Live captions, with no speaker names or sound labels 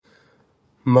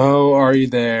Mo, are you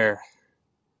there?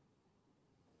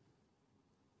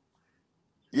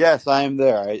 Yes, I am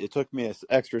there. It took me an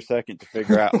extra second to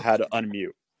figure out how to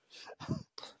unmute.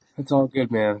 It's all good,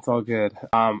 man. It's all good.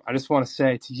 I just want to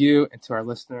say to you and to our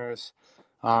listeners,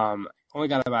 only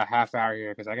got about a half hour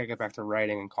here because I gotta get back to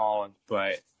writing and calling.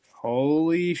 But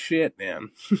holy shit, man!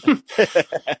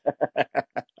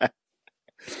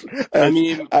 I That's,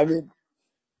 mean, I mean,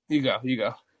 you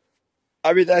go.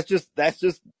 that's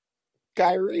just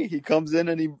Kyrie. He comes in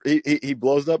and he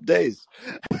blows up days.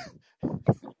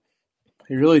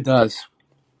 He really does.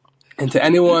 And to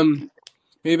anyone,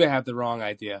 maybe I have the wrong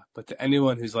idea, but to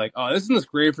anyone who's like, "Oh, isn't this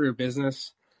great for your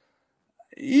business?"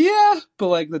 Yeah, but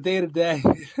like the day to day,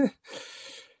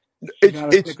 you It's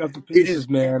gotta it's pick up the it is pieces,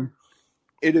 man.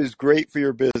 it is great for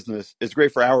your business. It's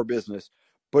great for our business,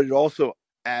 but it also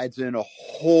adds in a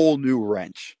whole new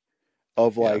wrench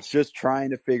of like Yes. just trying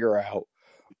to figure out.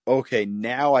 Okay,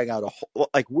 now I got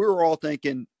like we were all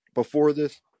thinking before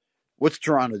this. What's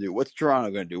Toronto do? What's Toronto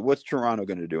going to do? What's Toronto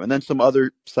going to do? And then some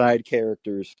other side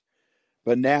characters.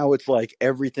 But now it's like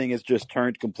everything is just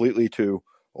turned completely to,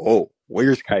 oh,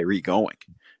 where's Kyrie going?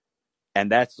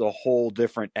 And that's a whole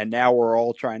different. And now we're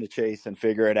all trying to chase and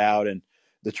figure it out. And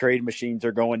the trade machines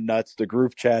are going nuts. The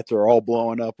group chats are all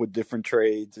blowing up with different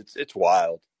trades. It's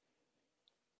wild.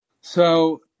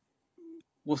 So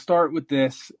we'll start with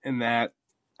this and that.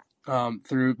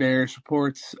 Through various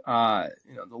reports, the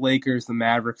Lakers, the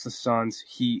Mavericks, the Suns,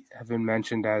 Heat have been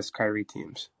mentioned as Kyrie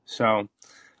teams. So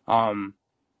um,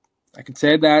 I can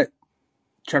say that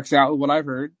checks out with what I've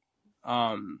heard.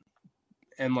 And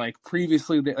like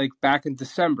previously, like back in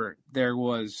December, there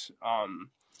was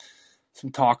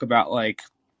some talk about like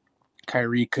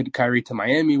Kyrie to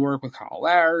Miami work with Kyle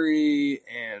Lowry,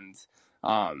 and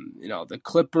the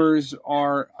Clippers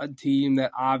are a team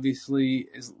that obviously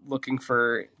is looking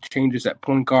for changes at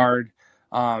point guard,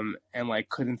 and like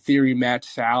could in theory match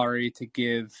salary to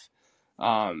give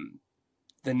the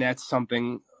Nets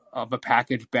something of a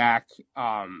package back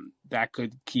that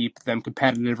could keep them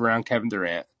competitive around Kevin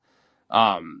Durant.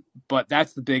 But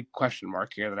that's the big question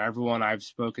mark here that everyone I've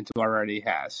spoken to already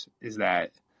has, is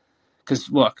that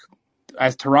because look,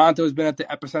 as Toronto has been at the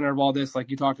epicenter of all this, like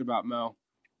you talked about, Mo,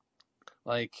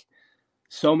 like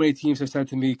so many teams have said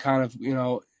to me, kind of,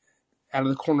 out of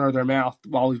the corner of their mouth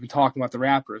while we've been talking about the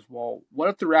Raptors. Well, what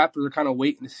if the Raptors are kind of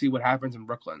waiting to see what happens in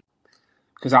Brooklyn?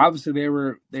 Because obviously they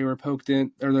were poked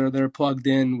in, or they're plugged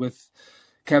in with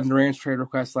Kevin Durant's trade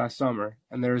request last summer,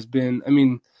 and there's been, I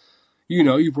mean,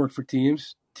 you've worked for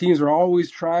teams. Teams are always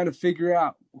trying to figure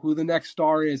out who the next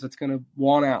star is that's going to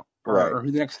want out, Right. or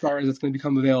who the next star is that's going to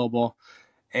become available.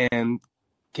 And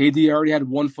KD already had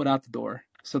one foot out the door.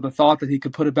 So the thought that he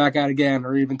could put it back out again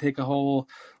or even take a whole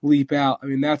leap out, I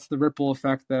mean, that's the ripple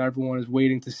effect that everyone is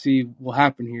waiting to see will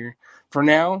happen here. For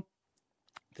now,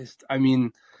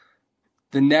 the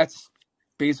Nets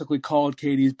basically called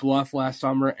KD's bluff last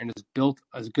summer and just built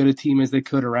as good a team as they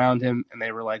could around him. And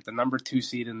they were like the number 2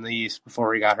 seed in the East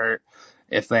before he got hurt.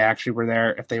 If they actually were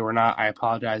there, if they were not, I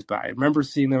apologize. But I remember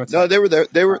seeing them at No, some. they were there.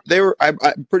 They were. I'm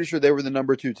pretty sure they were the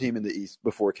number 2 team in the East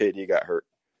before KD got hurt.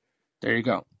 There you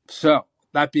go. So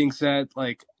that being said,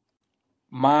 like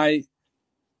my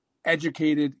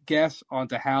educated guess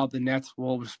onto how the Nets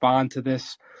will respond to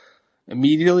this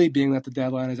immediately, being that the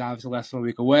deadline is obviously less than a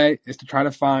week away, is to try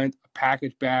to find a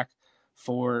package back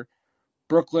for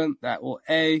Brooklyn that will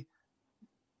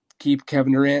keep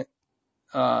Kevin Durant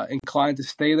inclined to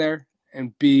stay there,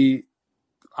 and B,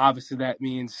 obviously that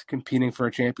means competing for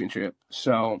a championship.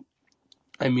 So,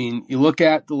 I mean, you look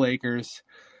at the Lakers,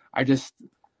 I still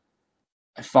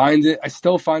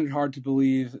find it hard to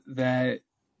believe that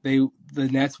the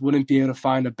Nets wouldn't be able to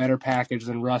find a better package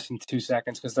than Russ in 2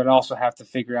 seconds, because they'd also have to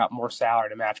figure out more salary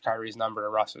to match Kyrie's number to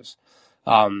Russ's.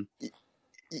 Um,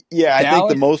 Yeah, I think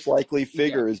the Dallas, most likely yeah,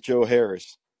 figure is Joe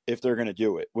Harris if they're going to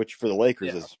do it, which for the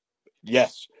Lakers yeah, is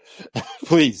yes,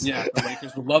 please. yeah. The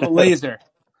Lakers would love a laser,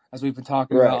 as we've been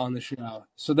talking about Right. on the show.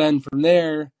 So then from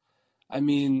there, I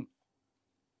mean,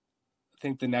 I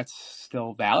think the Nets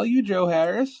still value Joe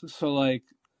Harris. So like,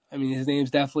 I mean, his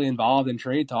name's definitely involved in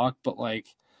trade talk, but like,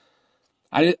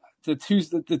 I the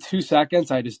 2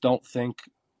 seconds I just don't think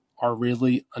are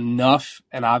really enough.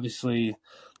 And obviously,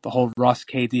 the whole Russ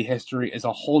KD history is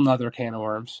a whole nother can of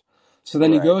worms. So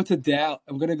then you Right. go to Dallas.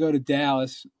 I'm going to go to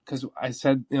Dallas because I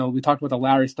said, we talked about the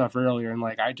Lowry stuff earlier, and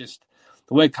like the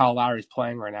way Kyle Lowry's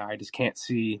playing right now, I just can't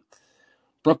see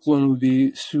Brooklyn would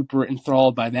be super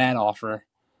enthralled by that offer.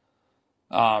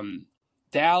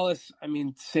 Dallas, I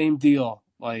mean, same deal.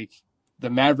 Like the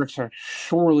Mavericks are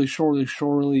surely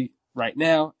right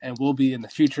now and will be in the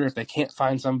future if they can't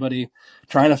find somebody,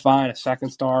 trying to find a second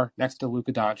star next to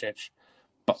Luka Doncic.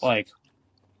 But like,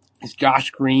 is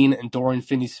Josh Green and Dorian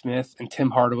Finney-Smith and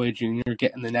Tim Hardaway Jr.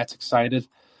 getting the Nets excited?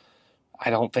 I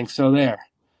don't think so there.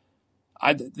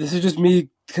 This is just me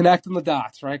connecting the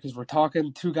dots, right? Because we're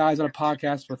talking two guys on a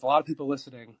podcast with a lot of people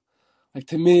listening. Like,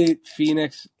 to me,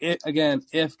 Phoenix, again,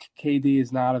 if KD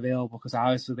is not available, because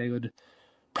obviously they would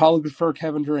probably prefer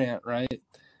Kevin Durant, right?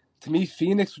 To me,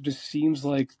 Phoenix just seems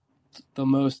like the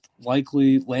most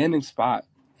likely landing spot,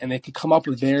 and they could come up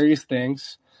with various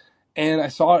things. And I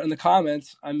saw it in the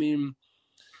comments. I mean,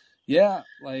 yeah,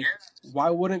 like, why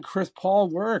wouldn't Chris Paul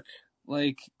work?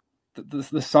 Like,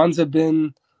 the Suns have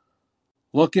been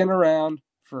looking around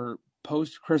for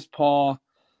post Chris Paul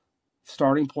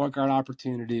starting point guard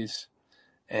opportunities,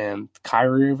 and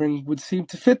Kyrie Irving would seem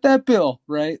to fit that bill,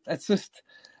 right? That's just,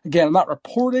 again, I'm not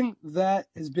reporting that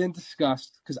has been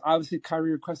discussed because obviously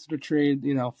Kyrie requested a trade,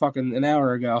 fucking an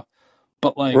hour ago.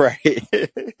 But like, Right.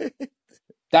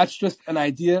 that's just an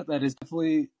idea that is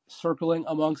definitely circling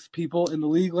amongst people in the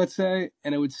league, let's say,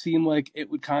 and it would seem like it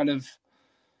would kind of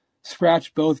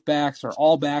scratch both backs or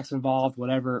all backs involved,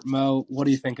 whatever. Mo, what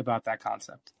do you think about that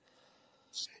concept?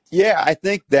 Yeah, I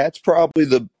think that's probably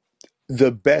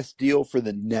the best deal for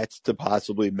the Nets to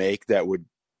possibly make that would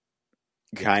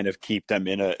kind of keep them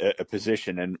in a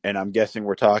position. And I'm guessing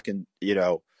we're talking,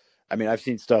 I mean, I've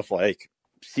seen stuff like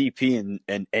CP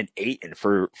and Ayton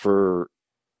for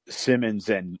Simmons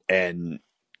and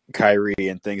Kyrie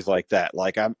and things like that.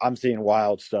 Like I'm seeing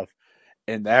wild stuff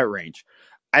in that range.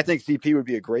 I think CP would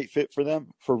be a great fit for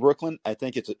them for Brooklyn. I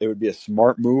think it would be a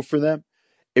smart move for them.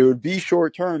 It would be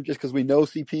short term just because we know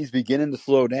CP is beginning to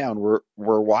slow down. We're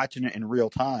watching it in real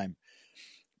time,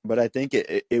 but I think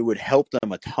it would help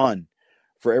them a ton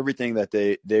for everything that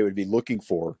they would be looking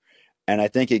for. And I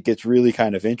think it gets really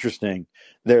kind of interesting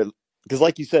there because,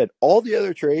 like you said, all the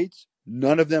other trades,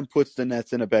 none of them puts the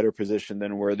Nets in a better position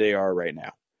than where they are right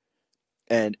now.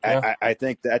 And Yeah. I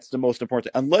think that's the most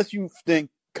important. Unless you think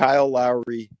Kyle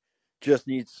Lowry just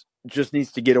needs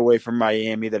to get away from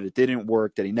Miami, that it didn't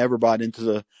work, that he never bought into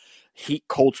the Heat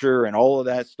culture and all of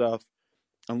that stuff.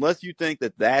 Unless you think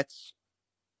that that's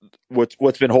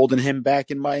what's been holding him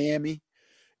back in Miami,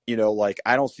 like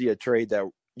I don't see a trade that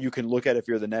you can look at if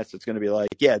you're the Nets that's going to be like,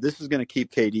 yeah, this is going to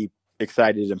keep KD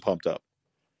excited and pumped up.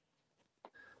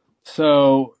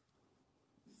 So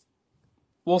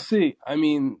we'll see. I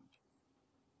mean,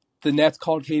 the Nets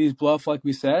called KD's bluff, like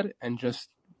we said, and just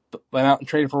went out and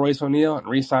traded for Royce O'Neal and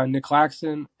re-signed Nick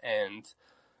Claxton. And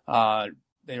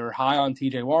they were high on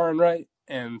TJ Warren, right?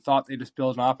 And thought they just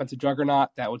build an offensive juggernaut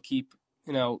that would keep,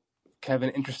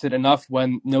 Kevin interested enough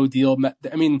when no deal met.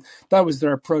 I mean, that was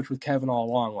their approach with Kevin all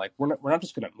along. Like, we're not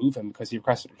just going to move him because he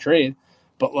requested a trade,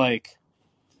 but like,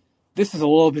 this is a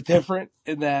little bit different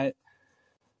in that.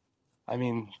 I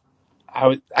mean, I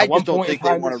at just one don't point in think they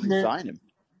time want this to year. re-sign him.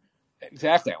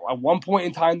 Exactly. At one point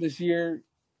in time this year,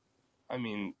 I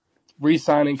mean,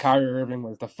 re-signing Kyrie Irving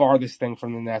was the farthest thing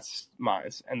from the Nets'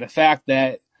 minds, and the fact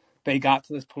that they got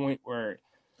to this point where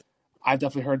I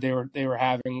definitely heard they were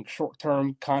having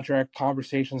short-term contract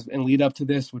conversations in lead up to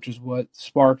this, which is what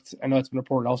sparked. I know it's been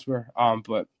reported elsewhere,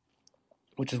 but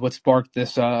which is what sparked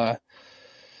this trade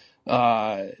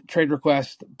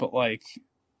request. But like,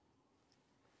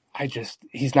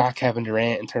 he's not Kevin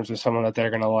Durant in terms of someone that they're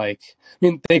gonna like. I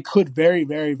mean, they could very,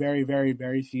 very, very, very,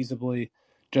 very feasibly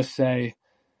just say,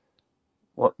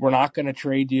 we're not going to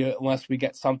trade you unless we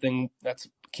get something that's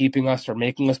keeping us or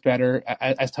making us better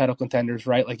as title contenders,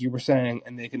 right? Like you were saying,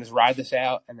 and they can just ride this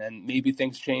out, and then maybe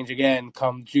things change again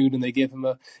come June, and they give him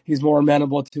he's more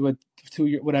amenable to a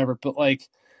 2-year whatever. But like,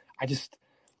 I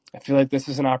feel like this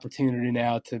is an opportunity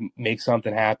now to make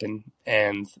something happen,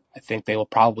 and I think they will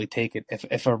probably take it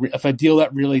if a deal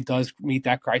that really does meet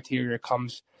that criteria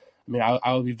comes. I mean,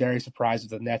 I would be very surprised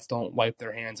if the Nets don't wipe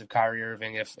their hands of Kyrie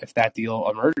Irving if that deal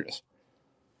emerges.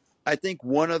 I think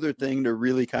one other thing to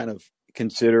really kind of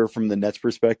consider from the Nets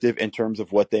perspective in terms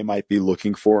of what they might be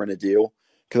looking for in a deal,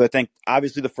 because I think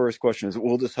obviously the first question is,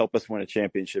 will this help us win a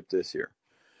championship this year?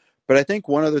 But I think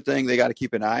one other thing they got to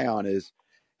keep an eye on is,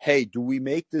 hey, do we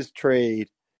make this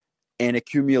trade and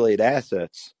accumulate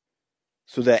assets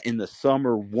so that in the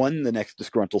summer, when the next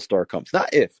disgruntled star comes,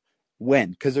 not if, when,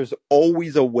 because there's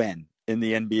always a when in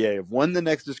the NBA of when the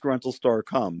next disgruntled star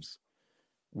comes,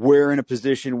 we're in a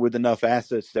position with enough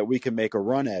assets that we can make a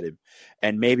run at him.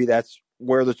 And maybe that's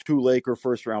where the 2 Laker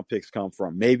first round picks come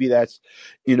from. Maybe that's,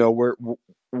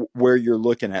 where you're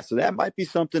looking at. So that might be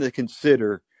something to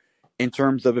consider in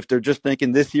terms of if they're just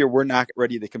thinking this year, we're not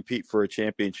ready to compete for a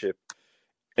championship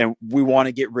and we want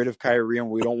to get rid of Kyrie and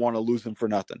we don't want to lose him for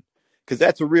nothing. because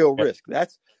that's a real risk.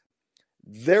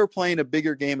 They're playing a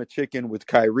bigger game of chicken with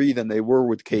Kyrie than they were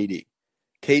with KD.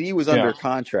 KD was Yeah. under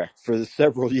contract for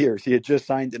several years. He had just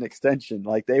signed an extension.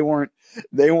 Like they weren't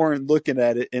looking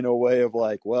at it in a way of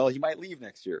like, well, he might leave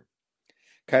next year.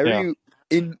 Yeah. Kyrie,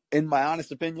 in my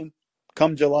honest opinion,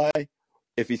 come July,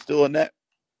 if he's still a Net,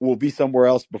 will be somewhere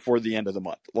else before the end of the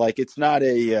month. Like it's not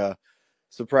a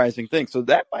surprising thing. So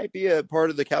that might be a part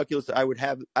of the calculus that I would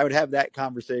have. I would have that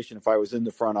conversation if I was in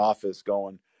the front office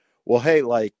going, well, hey,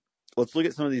 like let's look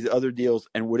at some of these other deals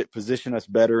and would it position us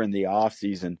better in the off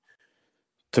season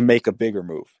to make a bigger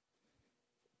move?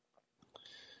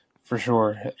 For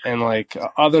sure. And like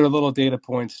other little data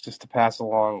points just to pass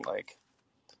along, like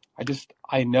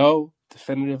I know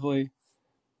definitively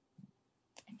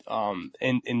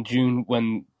in June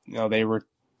when they were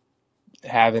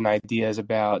having ideas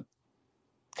about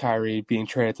Kyrie being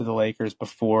traded to the Lakers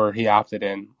before he opted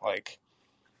in, like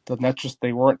the Nets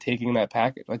they weren't taking that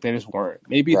package. Like they just weren't.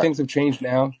 Maybe Right. things have changed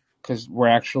now because we're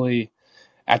actually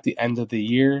at the end of the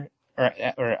year or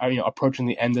approaching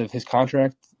the end of his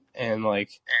contract, and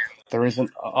like there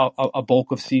isn't a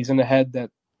bulk of season ahead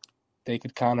that they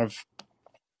could kind of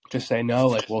just say no,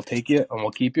 like we'll take you and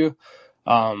we'll keep you.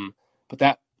 But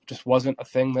that just wasn't a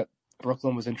thing that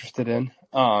Brooklyn was interested in.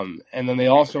 And then they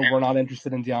also were not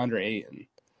interested in DeAndre Ayton.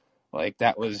 Like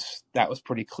that was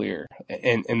pretty clear.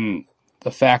 And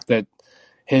the fact that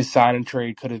his sign and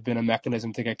trade could have been a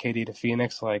mechanism to get KD to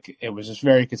Phoenix, like it was just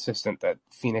very consistent that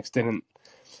Phoenix didn't,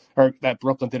 or that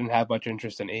Brooklyn didn't have much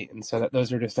interest in Ayton. So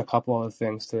those are just a couple of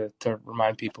things to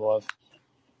remind people of.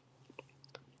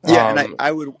 Yeah, and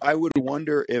I would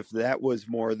wonder if that was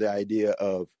more the idea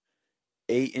of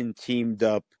Ayton teamed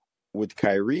up with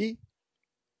Kyrie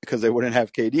because they wouldn't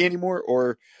have KD anymore,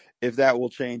 or if that will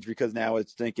change because now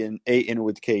it's thinking Ayton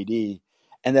with KD,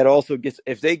 and that also gets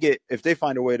if they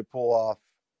find a way to pull off,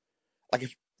 like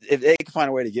if they can find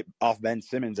a way to get off Ben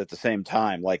Simmons at the same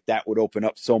time, like that would open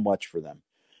up so much for them,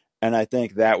 and I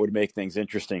think that would make things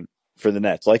interesting for the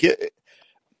Nets. Like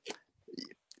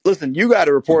listen, you got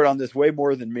to report on this way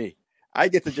more than me. I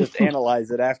get to just analyze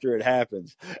it after it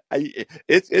happens.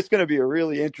 It's going to be a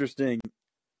really interesting,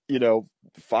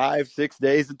 5-6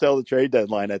 days until the trade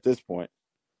deadline at this point.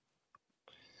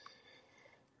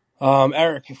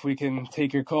 Eric, if we can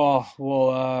take your call,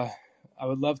 I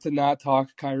would love to not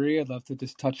talk Kyrie. I'd love to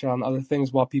just touch on other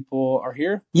things while people are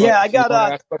here. Yeah, But I if you want to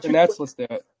got ask about the Nets, let's do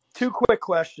it. two quick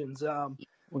questions. We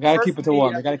got to First keep it would to be,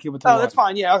 one. oh, that's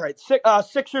fine. Yeah, all right.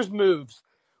 Sixers moves.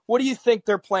 What do you think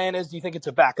their plan is? Do you think it's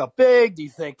a backup big? Do you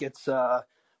think it's a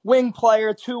wing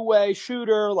player, two-way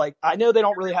shooter? Like, I know they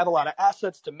don't really have a lot of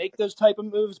assets to make those type of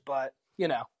moves, but,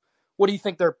 what do you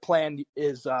think their plan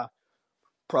is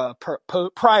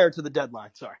prior to the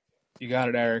deadline? Sorry. You got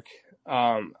it, Eric.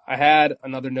 I had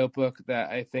another notebook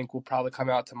that I think will probably come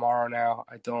out tomorrow now.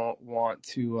 I don't want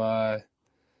to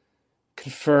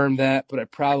confirm that, but I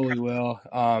probably will.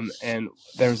 And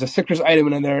there's a Sixers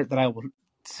item in there that I will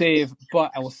save,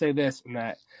 but I will say this, in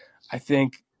that I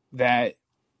think that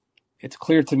it's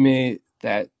clear to me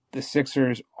that the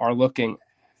Sixers are looking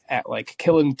at like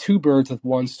killing two birds with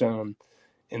one stone,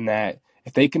 in that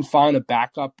if they can find a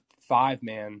backup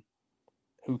 5-man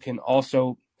who can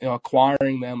also,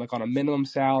 acquiring them like on a minimum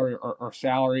salary or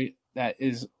salary that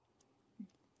is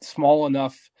small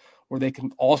enough where they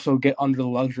can also get under the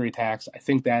luxury tax, I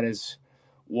think that is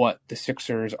what the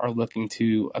Sixers are looking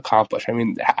to accomplish. I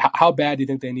mean, how bad do you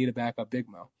think they need a backup big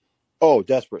Mo? Oh,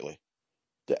 desperately.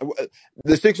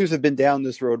 The Sixers have been down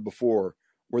this road before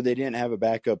where they didn't have a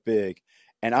backup big.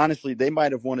 And honestly, they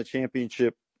might have won a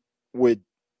championship with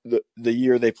the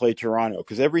year they played Toronto,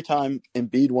 because every time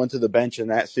Embiid went to the bench in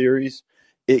that series,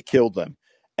 it killed them.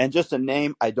 And just a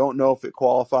name, I don't know if it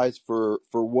qualifies for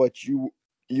what you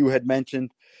had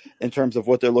mentioned in terms of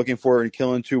what they're looking for in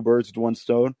killing two birds with one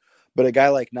stone, but a guy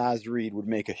like Naz Reid would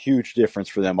make a huge difference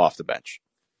for them off the bench.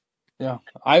 Yeah,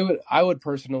 I would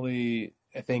personally,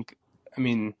 I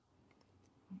mean,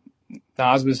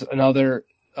 Naz was another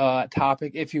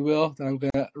topic, if you will, that I'm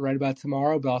going to write about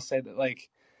tomorrow, but I'll say that like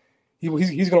he's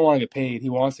going to want to get paid. He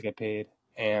wants to get paid,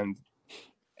 and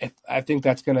I think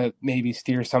that's going to maybe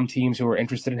steer some teams who are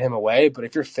interested in him away. But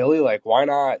if you're Philly, like, why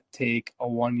not take a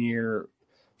 1-year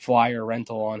flyer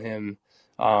rental on him?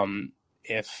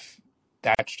 If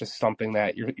that's just something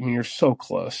that you're so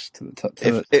close to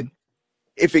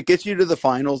If it gets you to the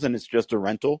finals and it's just a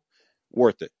rental,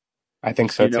 worth it. I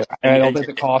think so too. And I don't think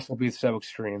the cost will be so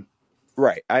extreme.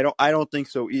 Right. I don't think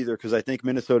so either, because I think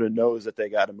Minnesota knows that they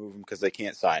got to move him because they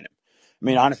can't sign him. I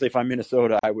mean, honestly, if I'm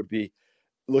Minnesota, I would be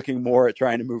looking more at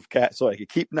trying to move Cat so I could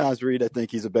keep Naz Reid. I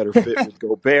think he's a better fit with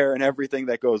Gobert and everything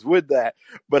that goes with that.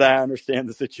 But I understand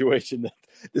the situation.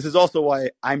 This is also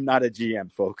why I'm not a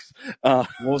GM, folks.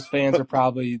 Wolves fans are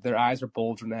probably, their eyes are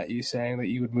bulging at you saying that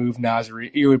you would move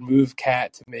Nasri, you would move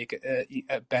Cat to make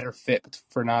a better fit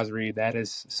for Nasri. That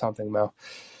is something, Mo.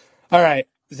 All right,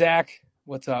 Zach,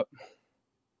 what's up?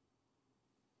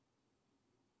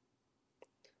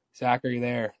 Zach, are you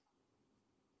there?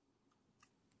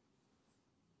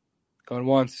 Going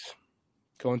once,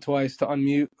 going twice to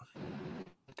unmute,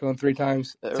 going 3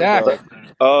 times. There we Zach, go.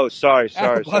 Oh, sorry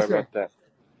at the buzzer. about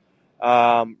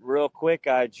that. Real quick,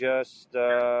 I just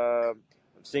I'm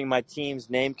seeing my team's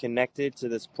name connected to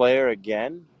this player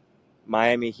again,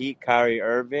 Miami Heat, Kyrie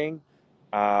Irving.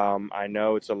 I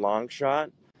know it's a long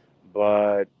shot,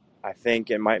 but I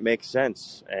think it might make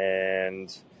sense.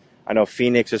 And I know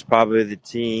Phoenix is probably the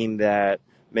team that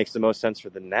makes the most sense for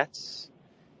the Nets.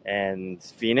 And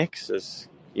Phoenix is,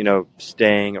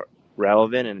 staying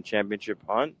relevant in a championship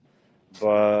hunt.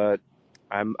 But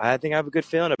I think I have a good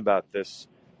feeling about this.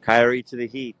 Kyrie to the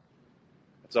Heat.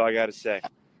 That's all I got to say.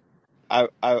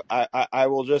 I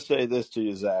will just say this to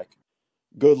you, Zach.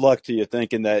 Good luck to you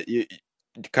thinking that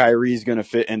Kyrie's going to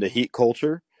fit into Heat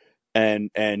culture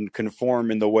and conform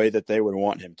in the way that they would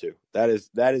want him to. That is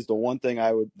the one thing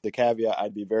the caveat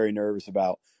I'd be very nervous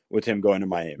about with him going to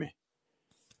Miami.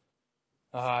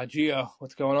 Gio,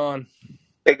 what's going on?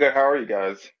 Hey, good. How are you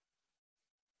guys?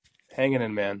 Hanging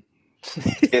in, man.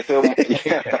 Yeah, so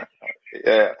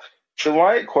yeah. So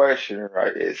my question,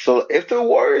 right, is so if the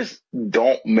Warriors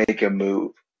don't make a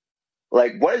move,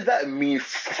 like what does that mean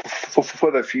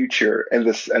for the future and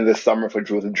this summer for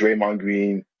Draymond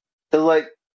Green? So like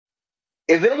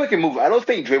if they don't make a move, I don't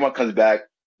think Draymond comes back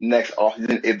next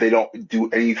offseason if they don't do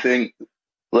anything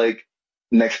like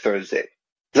next Thursday.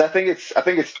 Because I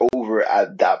think it's over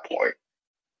at that point.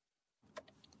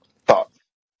 Thoughts?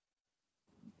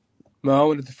 Mo, I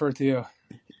want to defer to you.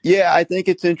 Yeah, I think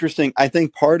it's interesting. I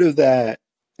think part of that,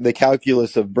 the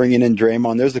calculus of bringing in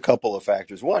Draymond, there's a couple of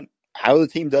factors. One, how the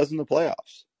team does in the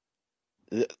playoffs.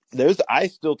 I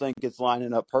still think it's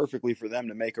lining up perfectly for them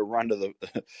to make a run to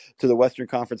the to the Western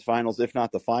Conference Finals, if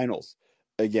not the finals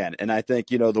again. And I think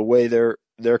the way they're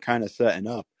kind of setting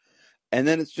up. And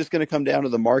then it's just going to come down to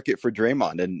the market for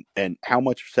Draymond and how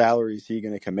much salary is he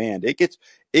going to command. It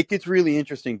gets really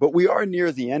interesting, but we are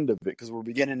near the end of it because we're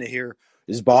beginning to hear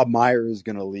is Bob Myers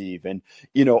going to leave and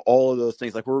all of those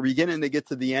things. Like we're beginning to get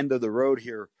to the end of the road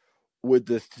here with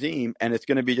this team, and it's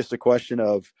going to be just a question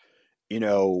of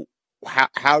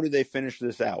how do they finish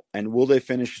this out, and will they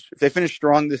finish? If they finish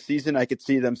strong this season, I could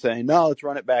see them saying no, let's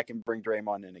run it back and bring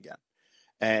Draymond in again,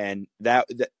 and that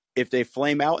if they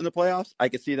flame out in the playoffs, I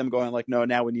could see them going like, no,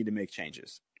 now we need to make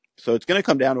changes. So it's going to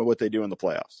come down to what they do in the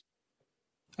playoffs.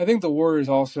 I think the Warriors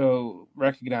also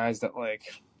recognize that, like,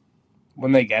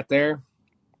 when they get there,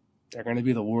 they're going to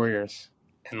be the Warriors.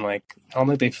 And, like, I don't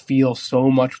think they feel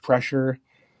so much pressure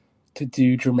to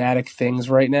do dramatic things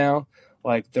right now.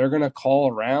 Like, they're going to call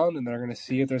around and they're going to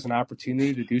see if there's an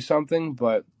opportunity to do something.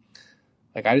 But,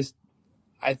 like,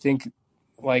 I think,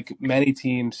 like many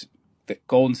teams, that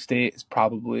Golden State is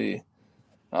probably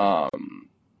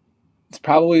it's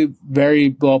probably very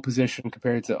well positioned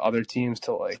compared to other teams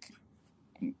to, like,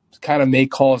 kind of make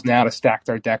calls now to stack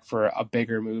their deck for a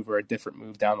bigger move or a different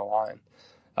move down the line.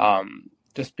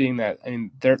 Just being that, I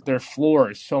mean, their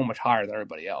floor is so much higher than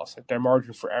everybody else. Like, their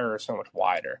margin for error is so much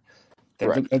wider.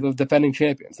 They're the defending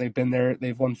champions. They've been there.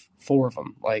 They've won 4 of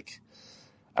them. Like,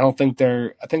 I don't think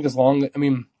they're. I think as long. I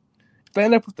mean, if they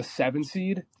end up with the 7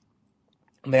 seed,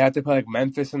 and they have to play like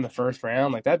Memphis in the first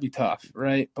round, like that'd be tough,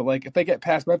 right? But like if they get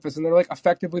past Memphis and they're like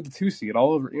effectively the 2 seed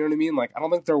all over, you know what I mean? Like, I don't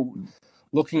think they're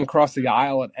looking across the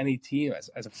aisle at any team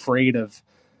as afraid of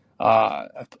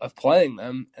playing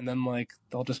them, and then like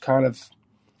they'll just kind of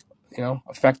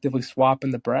effectively swap in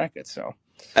the bracket. So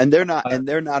they're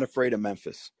not afraid of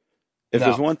Memphis. If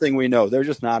there's one thing we know, they're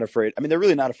just not afraid. I mean, they're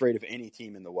really not afraid of any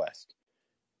team in the West.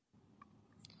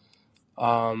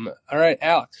 All right,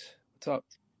 Alex, what's up?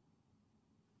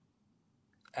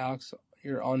 Alex,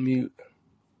 you're on mute.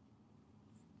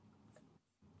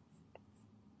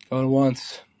 Going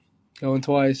once, going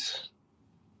twice.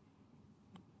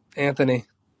 Anthony,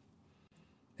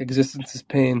 existence is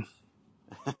pain.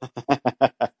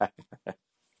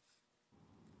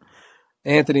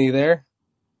 Anthony, you there?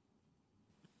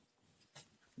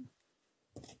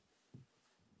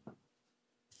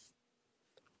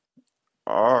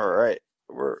 All right.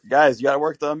 Guys, you got to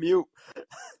work the unmute.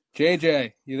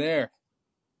 JJ, you there?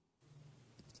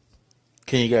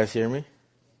 Can you guys hear me?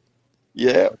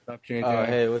 Yeah. What's up, JJ?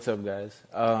 Hey, what's up, guys?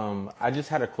 I just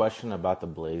had a question about the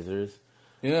Blazers.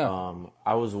 Yeah.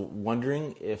 I was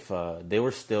wondering if they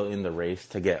were still in the race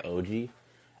to get OG,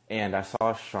 and I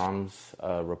saw Shams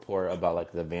report about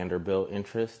like the Vanderbilt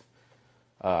interest.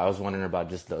 I was wondering about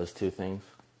just those two things.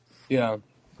 Yeah.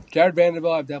 Jared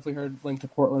Vanderbilt, I've definitely heard linked to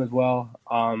Portland as well.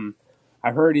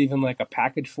 I've heard even like a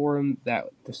package for him that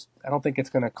just, I don't think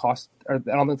it's going to cost, or I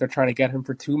don't think they're trying to get him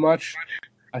for too much.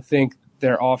 I think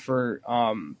their offer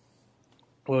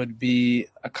would be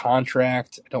a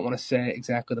contract. I don't want to say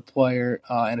exactly the player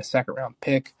and a second round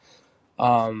pick,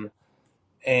 and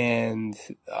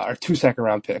or 2 second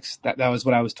round picks. That was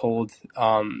what I was told.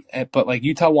 But like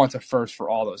Utah wants a first for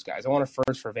all those guys. They want a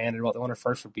first for Vanderbilt. They want a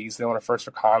first for Beasley. They want a first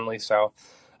for Conley. So.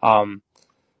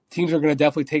 Teams are going to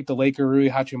definitely take the Laker Rui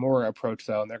Hachimura approach,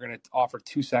 though, and they're going to offer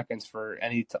 2 seconds for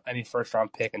any first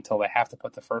round pick until they have to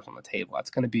put the first on the table. That's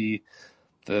going to be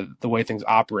the way things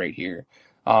operate here.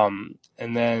 And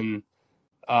then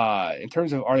in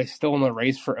terms of are they still in the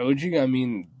race for OG? I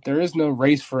mean, there is no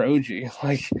race for OG.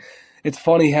 Like, it's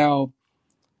funny how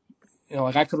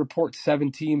like I could report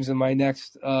 7 teams in my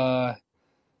next article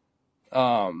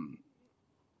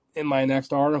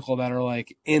that are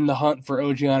like in the hunt for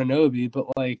OG Anunoby, but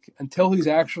like until he's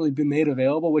actually been made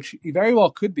available, which he very well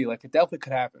could be, like it definitely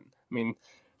could happen. I mean, I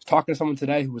was talking to someone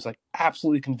today who was like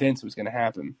absolutely convinced it was going to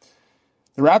happen.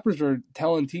 The Raptors are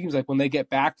telling teams like when they get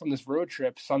back from this road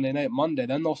trip Sunday night, Monday,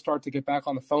 then they'll start to get back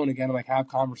on the phone again and like have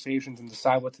conversations and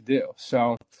decide what to do.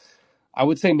 So I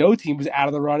would say no team is out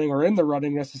of the running or in the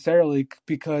running necessarily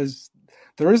because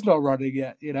there is no running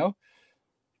yet,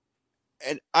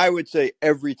 And I would say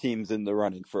every team's in the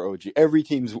running for OG. Every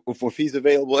team's, if he's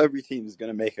available, every team's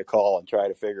going to make a call and try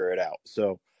to figure it out.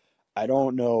 So I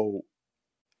don't know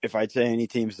if I'd say any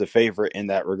team's the favorite in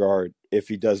that regard if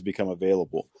he does become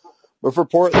available. But for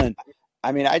Portland,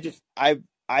 I mean, I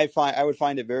would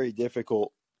find it very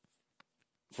difficult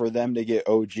for them to get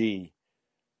OG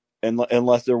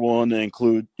unless they're willing to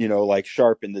include, like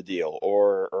Sharp in the deal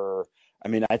or I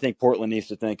mean, I think Portland needs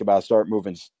to think about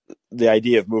the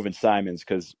idea of moving Simons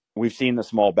because we've seen the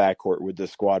small backcourt with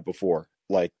this squad before.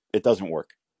 Like, it doesn't work.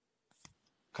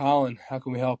 Colin, how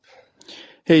can we help?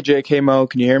 Hey, Jake. Hey, Mo.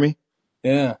 Can you hear me?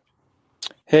 Yeah.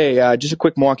 Hey, just a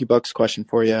quick Milwaukee Bucks question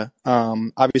for you.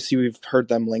 Obviously, we've heard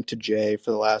them linked to Jay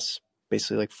for the last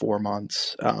basically like 4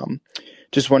 months.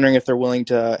 Just wondering if they're willing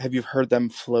to. Have you heard them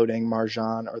floating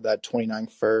MarJon or that 29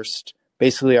 first?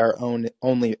 Basically, our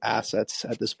only assets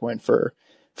at this point for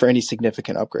any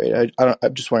significant upgrade.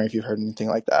 I'm just wondering if you've heard anything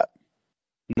like that.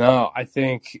 No, I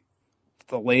think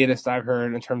the latest I've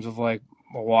heard in terms of like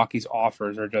Milwaukee's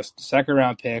offers are just second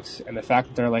round picks, and the fact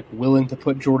that they're like willing to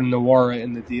put Jordan Nwora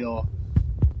in the deal,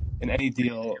 in any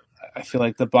deal. I feel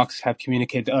like the Bucks have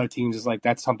communicated to other teams is like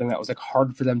that's something that was like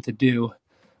hard for them to do,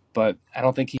 but I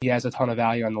don't think he has a ton of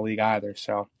value on the league either.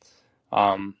 So,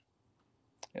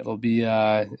 it'll be.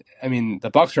 I mean, the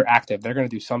Bucks are active. They're going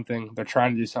to do something. They're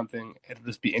trying to do something. It'll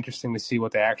just be interesting to see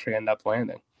what they actually end up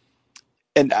landing.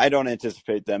 And I don't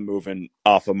anticipate them moving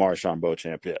off of Marshawn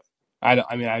Beauchamp yet.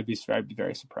 I'd be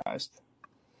very surprised.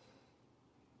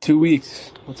 2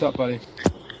 weeks. What's up, buddy?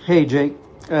 Hey, Jake.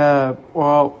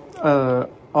 I'll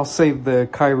save the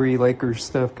Kyrie Lakers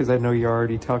stuff because I know you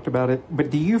already talked about it.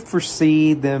 But do you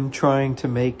foresee them trying to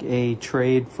make a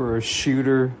trade for a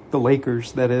shooter, the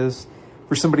Lakers, that is,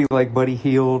 for somebody like Buddy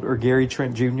Hield or Gary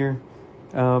Trent Jr.?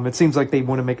 It seems like they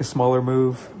want to make a smaller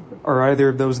move. Are either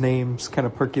of those names kind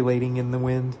of percolating in the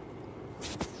wind?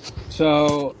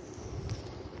 So,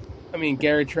 I mean,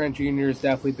 Gary Trent Jr. has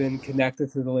definitely been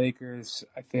connected to the Lakers,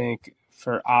 I think,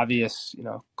 for obvious,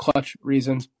 clutch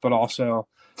reasons, but also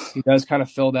he does kind of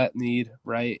fill that need,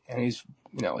 right? And he's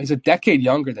a decade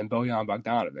younger than Bojan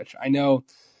Bogdanovic. I know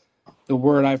the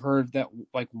word I've heard that,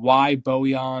 like, why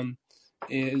Bojan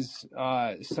is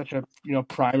such a,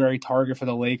 primary target for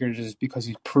the Lakers is because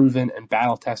he's proven and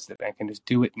battle-tested and can just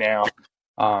do it now.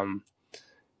 And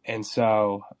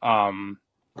so, from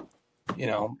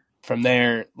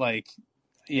there, like,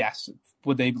 yes,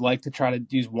 would they like to try to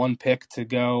use one pick to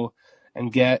go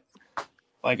and get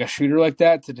like a shooter like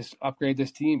that to just upgrade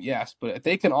this team? Yes, but if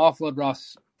they can offload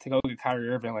Russ to go get Kyrie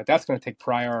Irving, like that's going to take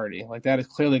priority. Like that is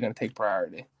clearly going to take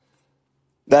priority.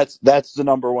 That's the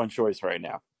number one choice right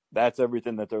now. That's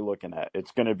everything that they're looking at.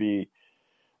 It's going to be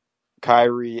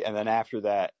Kyrie, and then after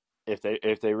that,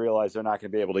 if they realize they're not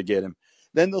going to be able to get him,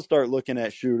 then they'll start looking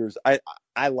at shooters. I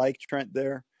like Trent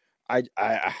there. I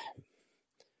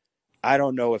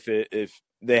don't know if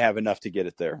they have enough to get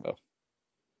it there though.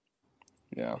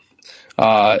 Yeah.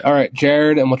 All right,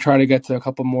 Jared, and we'll try to get to a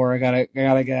couple more. I gotta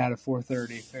get out at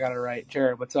 4:30. I got it right.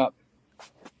 Jared, what's up?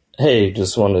 Hey,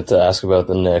 just wanted to ask about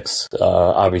the Knicks.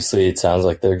 Obviously, it sounds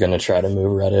like they're going to try to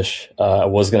move Reddish. I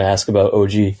was going to ask about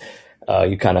OG. You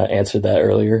kind of answered that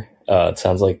earlier. It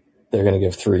sounds like they're going to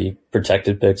give 3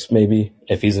 protected picks, maybe,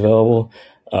 if he's available.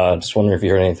 Just wondering if you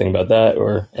heard anything about that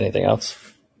or anything else.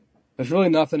 There's really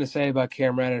nothing to say about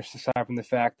Cam Reddish aside from the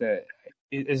fact that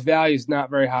his value is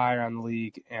not very high around the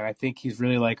league, and I think he's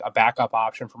really like a backup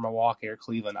option for Milwaukee or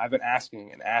Cleveland. I've been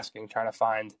asking, trying to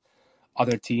find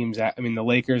other teams. I mean, the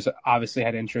Lakers obviously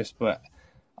had interest, but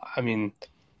I mean,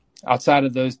 outside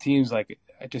of those teams, like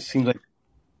it just seems like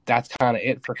that's kind of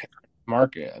it for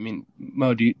market. I mean,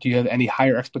 Mo, do you have any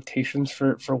higher expectations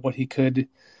for what he could,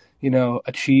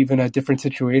 achieve in a different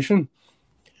situation?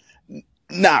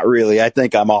 Not really. I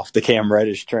think I'm off the Cam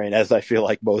Reddish train, as I feel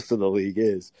like most of the league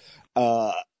is.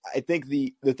 I think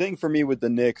the thing for me with the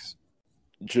Knicks,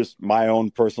 just my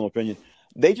own personal opinion,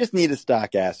 they just need to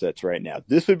stock assets right now.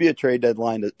 This would be a trade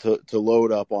deadline to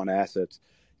load up on assets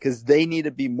because they need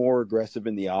to be more aggressive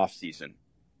in the offseason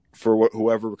for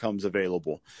whoever becomes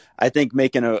available. I think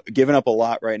giving up a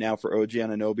lot right now for OG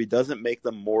Anunoby doesn't make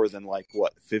them more than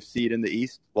 5th seed in the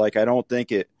East. Like, I don't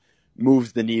think it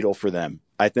moves the needle for them.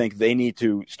 I think they need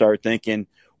to start thinking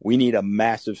we need a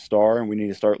massive star and we need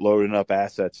to start loading up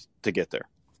assets to get there.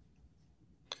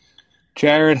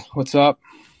 Jared, what's up?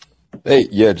 Hey,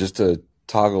 yeah, just to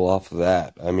toggle off of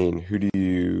that, I mean, who do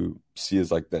you see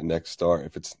as like that next star?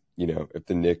 If it's, if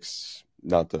the Knicks,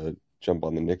 not to jump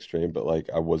on the Knicks train, but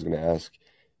I was going to ask,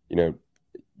 you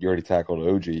already tackled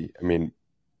OG. I mean,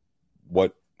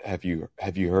 what have you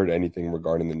heard anything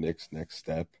regarding the Knicks' next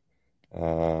step?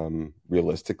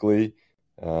 Realistically,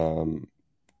 what's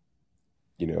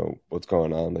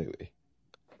going on lately?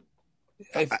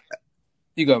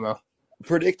 You go, Mo.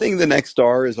 Predicting the next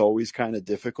star is always kind of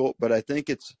difficult, but I think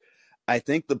the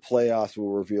playoffs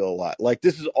will reveal a lot. Like,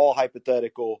 this is all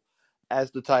hypothetical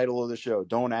as the title of the show.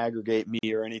 Don't aggregate me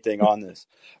or anything on this.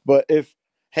 But if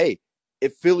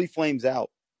Philly flames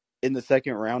out in the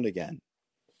second round again,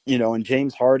 and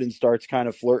James Harden starts kind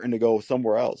of flirting to go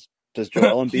somewhere else, does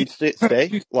Joel Embiid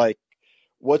stay? Like,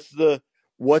 what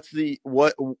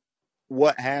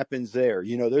happens there?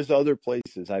 There's other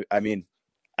places. I mean,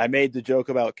 I made the joke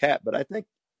about Cat, but I think,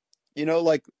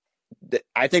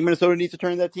 I think Minnesota needs to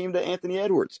turn that team to Anthony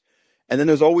Edwards. And then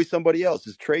there's always somebody else.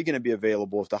 Is Trey going to be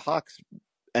available if the Hawks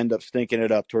end up stinking it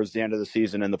up towards the end of the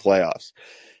season in the playoffs?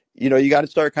 You got to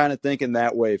start kind of thinking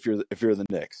that way if you're the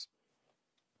Knicks.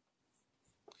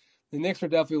 The Knicks are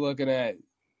definitely looking at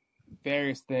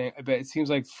various things, but it seems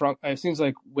like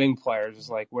wing players is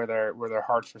like where their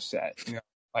hearts were set.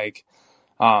 I've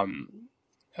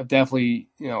definitely,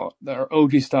 their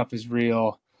OG stuff is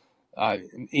real.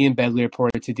 Ian Begley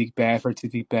reported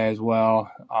Sadiq Bey as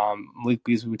well. Malik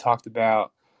Beasley we talked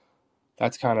about.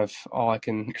 That's kind of all I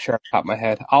can share off the top of my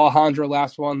head. Alejandro,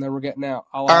 last one, then we're getting out.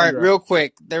 Alejandro. All right, real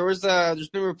quick. There's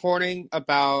been reporting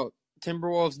about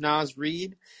Timberwolves' Naz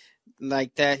Reid,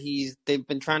 like that they've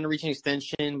been trying to reach an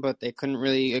extension, but they couldn't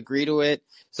really agree to it.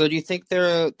 So do you think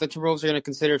the Timberwolves are going to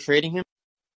consider trading him?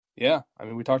 Yeah, I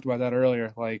mean, we talked about that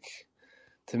earlier. Like,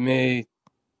 to me,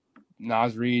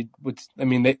 Naz Reid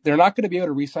they're not going to be able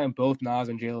to re-sign both Naz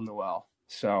and Jalen Noel.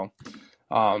 So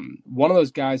one of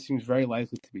those guys seems very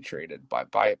likely to be traded by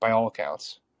all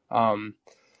accounts.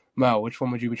 Mo, which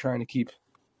one would you be trying to keep?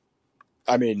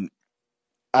 I mean,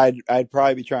 I'd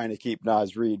probably be trying to keep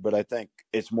Naz Reid, but I think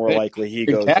it's more likely he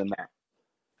goes than that.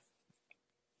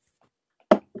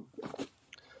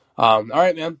 All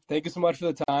right, man. Thank you so much for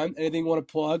the time. Anything you want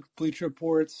to plug? Bleacher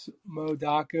Reports, Mo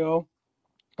Daco.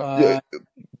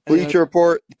 Bleacher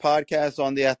Report podcast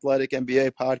on the Athletic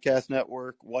NBA Podcast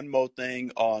Network. One Mo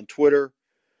Thing on Twitter.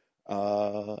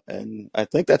 And I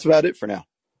think that's about it for now.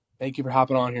 Thank you for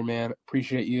hopping on here, man.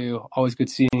 Appreciate you. Always good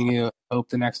seeing you. Hope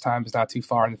the next time is not too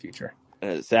far in the future.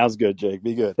 Sounds good, Jake.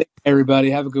 Be good.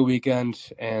 Everybody, have a good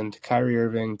weekend. And Kyrie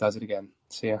Irving does it again.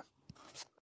 See ya.